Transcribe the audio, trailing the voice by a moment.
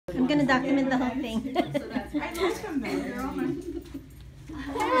gonna document the whole thing. So that's I lost them there.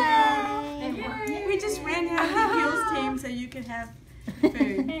 Hi. We just ran out of the heels team so you can have food.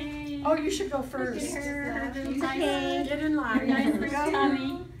 Hey. Oh, you should go first. Okay. Get in line. Nice for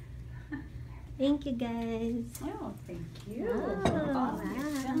tummy. Thank you guys. Oh, thank you. Oh, wow.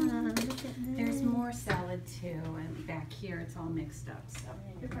 There's more salad too, and back here it's all mixed up. So.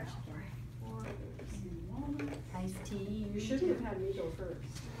 Iced tea. You shouldn't have had me go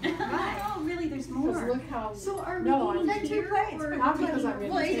first. Oh, really? There's Because more. look how. So are we No, eating I'm two plates? not because I'm in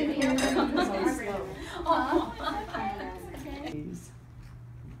Well, you didn't hear because I'm slow. Oh.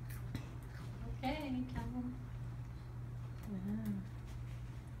 Okay, Calvin.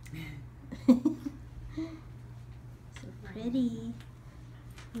 So pretty.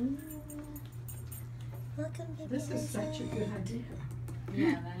 Ooh. Welcome, baby. This is such a good idea.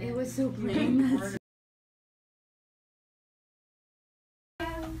 Yeah, It was so plain.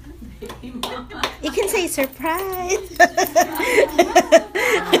 You can say surprise.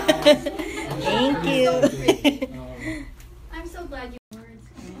 Thank you. I'm so glad you.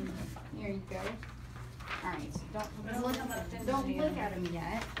 Here you go. All right. Don't look at him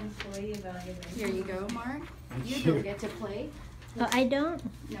yet. Here you go, Mark. You don't get to play. Oh, I don't?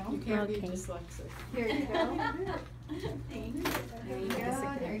 No. You can't be Okay. dyslexic. Here you go. There you go.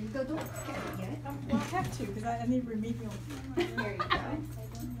 There you go. Don't look at it yet. Well, I have to because I need remedial. Here you go.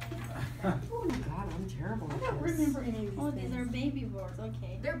 Oh my God, I'm terrible I at don't this. remember any of these. Oh, these are baby boards.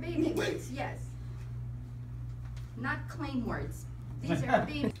 Okay. They're baby words, yes. Not claim words. These are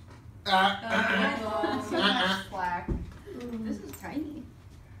baby. So much slack. This is tiny.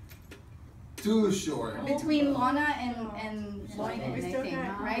 Too short. Between Lana and Lloyd, I think.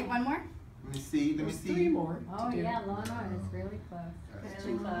 Right? One more? Let me see. Let me There's see. 3 more. Oh to do. yeah, Lana is really close. That's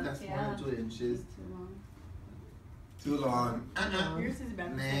Too close, That's yeah. 1 or 2 inches. Too long. Too long. Yours is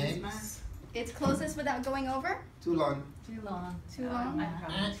about the same as mine. Next. It's closest without going over? Too long. Too long. Too long?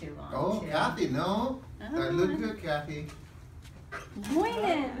 Probably too long. Oh, too. Kathy, no. That look good, Kathy.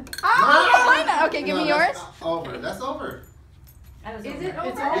 Moynan. Oh, Moynan. Okay, give No, me that's yours. Over. That's over. That was Is over. it over?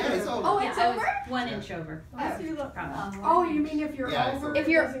 Yeah, it's over. Oh, it's Yeah, I was over? 1 inch over. Let's see, look. Probably. Oh, you mean if you're Yeah, it's over, okay. If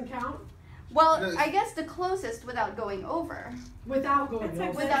it you're- doesn't count? Well, No, I guess the closest without going over. Without going It's like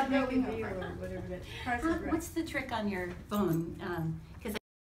over. Without without going going over. or whatever that. Price is Right. What's the trick on your phone? Because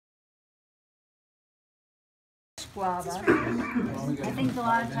Guava. I think a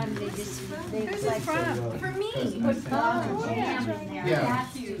lot of times they just they Who's like it from? for me. put guava jam in there. Yeah.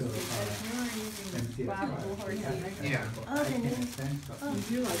 Have to because you were using guava before you. Yeah. Oh, the new. You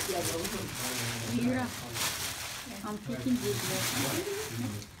do like yellow. Mira. I'm picking this.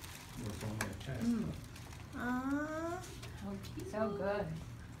 So good.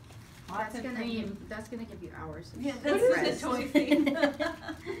 Lots of cream. That's gonna give you hours. Yeah, of that's rest. the toy thing.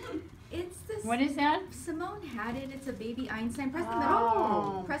 It's this. What is that? Simone had it. It's a baby Einstein. Press the Oh.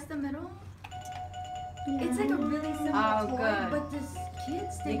 middle. Press the middle. It's like a really simple Oh, toy, good. but the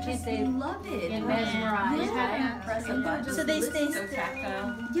kids, they The kids, just they love it. get mesmerized. Yeah. Press a And they're button. just So they stay listening. still.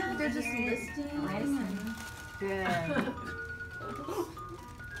 tactile. Yeah, they're just listening. Good.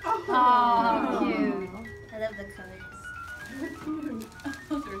 Oh, Oh, cute. I love the colors.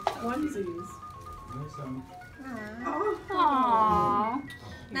 onesies. Aww. Aww.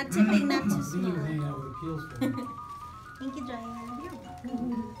 Not too big, not too Then you small. hang out with appeals for Thank you,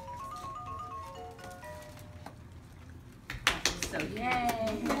 Joanne. So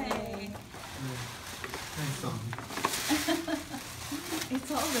Yay. Yay. Nice song. it's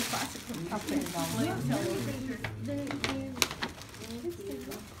all the classical music. I'll put it on.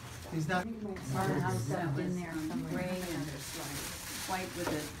 He's not. I'll stuff in there somewhere. Gray and there's like white with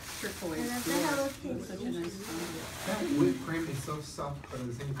a turquoise And that's a door. Hello It's such a Kitty. nice combo. That whipped cream is so soft, but at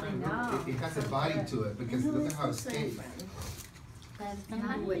the same time, I know. it has a body to it because look at how it skates.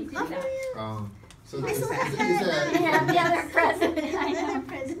 So this is I have the other present. I know. Another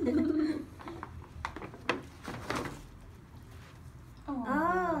present.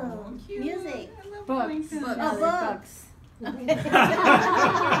 Oh, music. Books. Oh, Books. No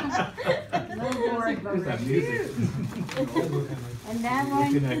board There's that books. music. And that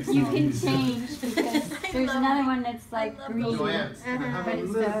one you can change because there's another one that's like green. Joanne, can I have a But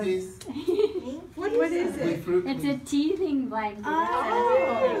it's little those- piece? What is it? With fruit. It's a teething blanket.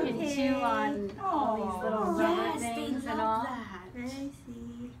 Oh, You can okay. chew on all these little rubber Yes, they things and love all. that. I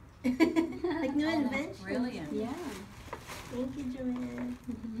see. Like new invention. Brilliant. Yeah. Thank you, Joanne.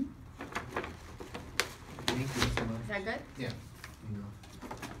 Thank you so Is much. that good? Yeah. You know.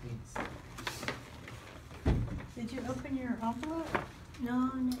 Thanks. Did you open your envelope? No,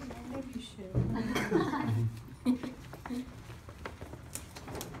 not yet. Maybe you should.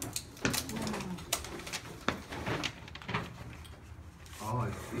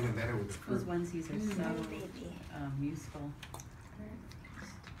 Even better with the Those fruit. onesies are so useful. On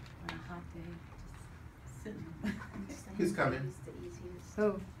a hot day, just sitting. Who's coming?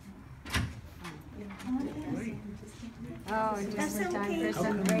 Oh. Oh, Have just in some time for cake.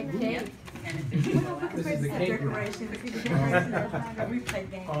 some great cake. And if there's no This is the cake room. We play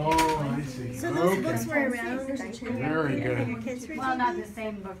games. Oh, I see. So those Okay. books were around. Very good. Your kids were Well, not the reading?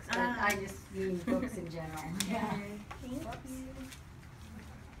 same books, but I just mean books in general. Yeah. Thank you.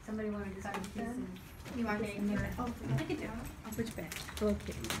 Somebody wanted to cut a piece of You want cake? to I could do it. I'll put you back.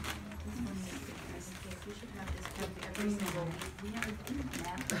 Okay.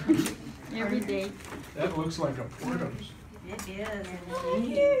 Every day. That looks like a Portums. It is.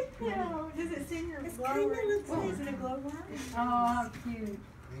 Does it sing your This kind of looks like. Is it a glowworm? Oh, how cute.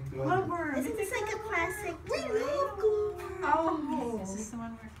 Glowworm. Isn't this like a classic? We love glowworm. Oh. Is this the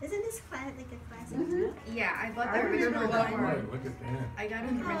one where? Isn't this like a classic? Yeah, I bought I the original remember that one. Right, look at that. I got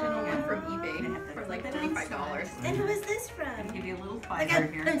an original one from eBay for like $25. And who is this from? Give you a little Like fiver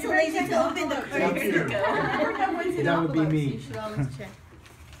here. I'm so lazy to open the Thank card. you. That would be me.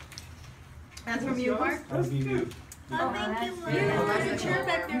 That's from you, Mark? That would be me. Oh, thank you, that's Mom. very nice. There's a chair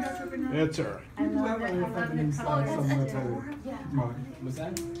back there. Don't open it. That's all right. I love it. I love the colors. Was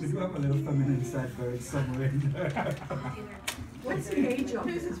that? We do have a little feminine side bird somewhere in there. What's the age of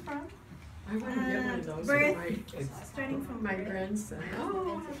Who's it? this from? I want to get one of those for birth. my, Starting from my birth. grandson.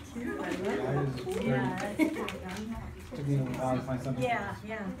 Oh, cute. I love it. Yeah, that's To be able to find something Yeah.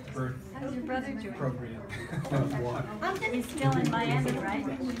 birth how's your brother doing? appropriate. What? He's still in Miami, right?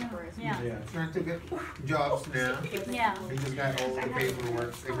 Yeah. Yeah. Trying to get jobs now. Yeah. We just got all the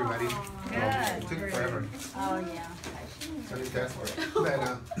paperwork, everybody. It took forever. Oh, yeah. So he's desperate. But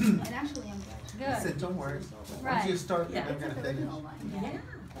And actually, I'm glad. I Good. said, don't worry. Once Right. you start, Yeah. I'm gonna finish.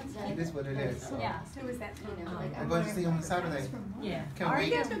 It is what it is. Yeah. Who is that? I'm going to see him on Saturday. Yeah. Can't Are wait.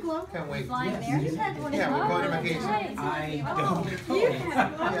 you guys glow? Can't wait. Flying there? You had one as Yeah, we're well? going on vacation. Nice. I Oh, don't You know.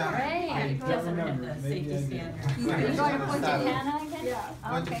 have glow? Yeah. Great. Don't remember. Maybe I did. Are you going to Punta Cana again? Yeah.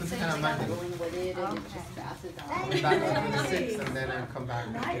 Going to Okay, Punta so Cana you Monday. Going with it and it Okay. just passes on. I'm back on the 6th and then I'll come back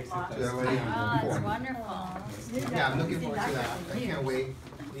and fix it to LA Oh, on it's the 4th. wonderful. Yeah, I'm looking forward to that. I can't wait.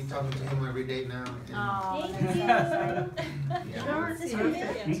 Be talking to him every day now. Oh, Thank that's you. Yeah. Is this for me?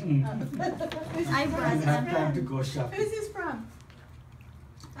 I brought I'm it. trying to go shopping. Who's this from?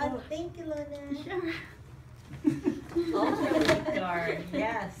 Oh, thank you, Lona. Oh, guard.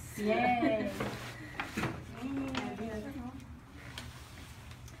 Yes. Yay.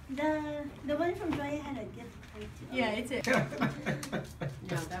 The one from Joya had a gift card too. Yeah, it's it. Yeah,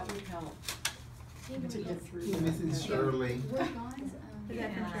 that would help to get through. Mrs. Shirley. We're gone, Is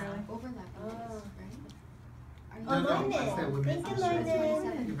that from Shirley? overlap, Oh. right? No, no, I London. said with Thank you, Mrs. Shirley.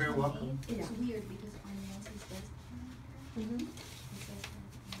 London. You're very welcome. It's weird because on Nancy's desk. Mhm. it says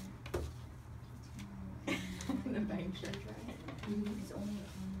that, The bank check. It's only a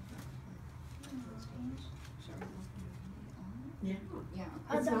change. Yeah. Yeah.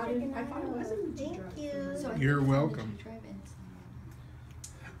 Oh, It's Dr. not in, I thought it was in the Thank drive. you. So I think You're it's on the welcome. G drive and it's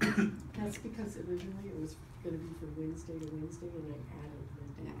not. That's because originally it was gonna be from Wednesday to Wednesday and I added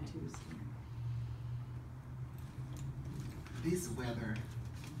Monday and Tuesday. This weather.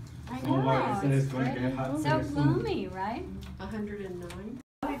 I Oh, wow, know. so it's It's going to great. get hot So very soon. gloomy, right? 109.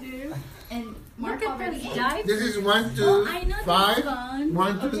 I do. And Mark Look at already those ate. diapers. This is 1, 2, Oh, I know that's 5. fun.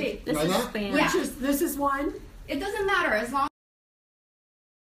 1, 2, Okay, this like is that? Span. Yeah. Which is, this is one? It doesn't matter as long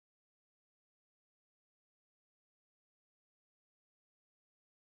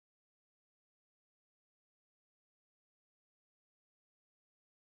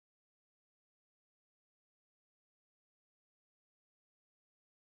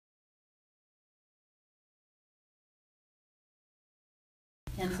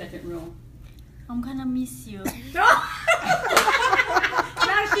Ten-second rule. I'm gonna miss you. Now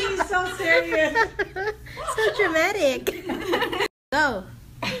she's so serious. So dramatic. Go.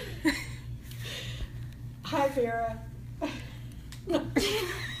 Hi, Vera.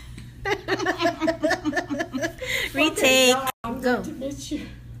 Retake. Now I'm Go. going to miss you.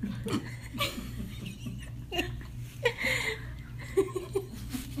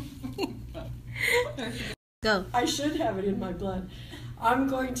 Go. I should have it in my blood. I'm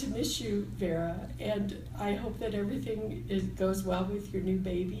going to miss you, Vera, and I hope that everything goes well with your new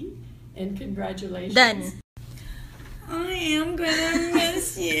baby. And congratulations. Done. I am gonna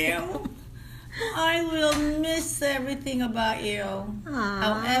miss you. I will miss everything about you.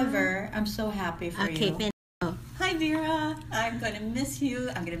 However, I'm so happy for Okay, you. finish. Hi, Vera. I'm gonna miss you.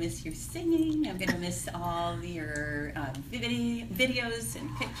 I'm gonna miss your singing. I'm gonna miss all your videos and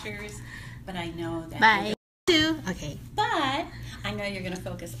pictures. But I know that Bye. Okay. But I know you're going to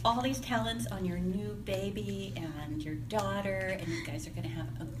focus all these talents on your new baby and your daughter, and you guys are going to have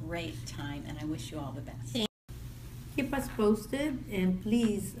a great time, and I wish you all the best. Keep us posted, and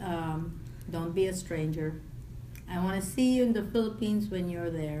please don't be a stranger. I want to see you in the Philippines when you're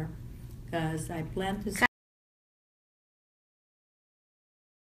there, because I plan to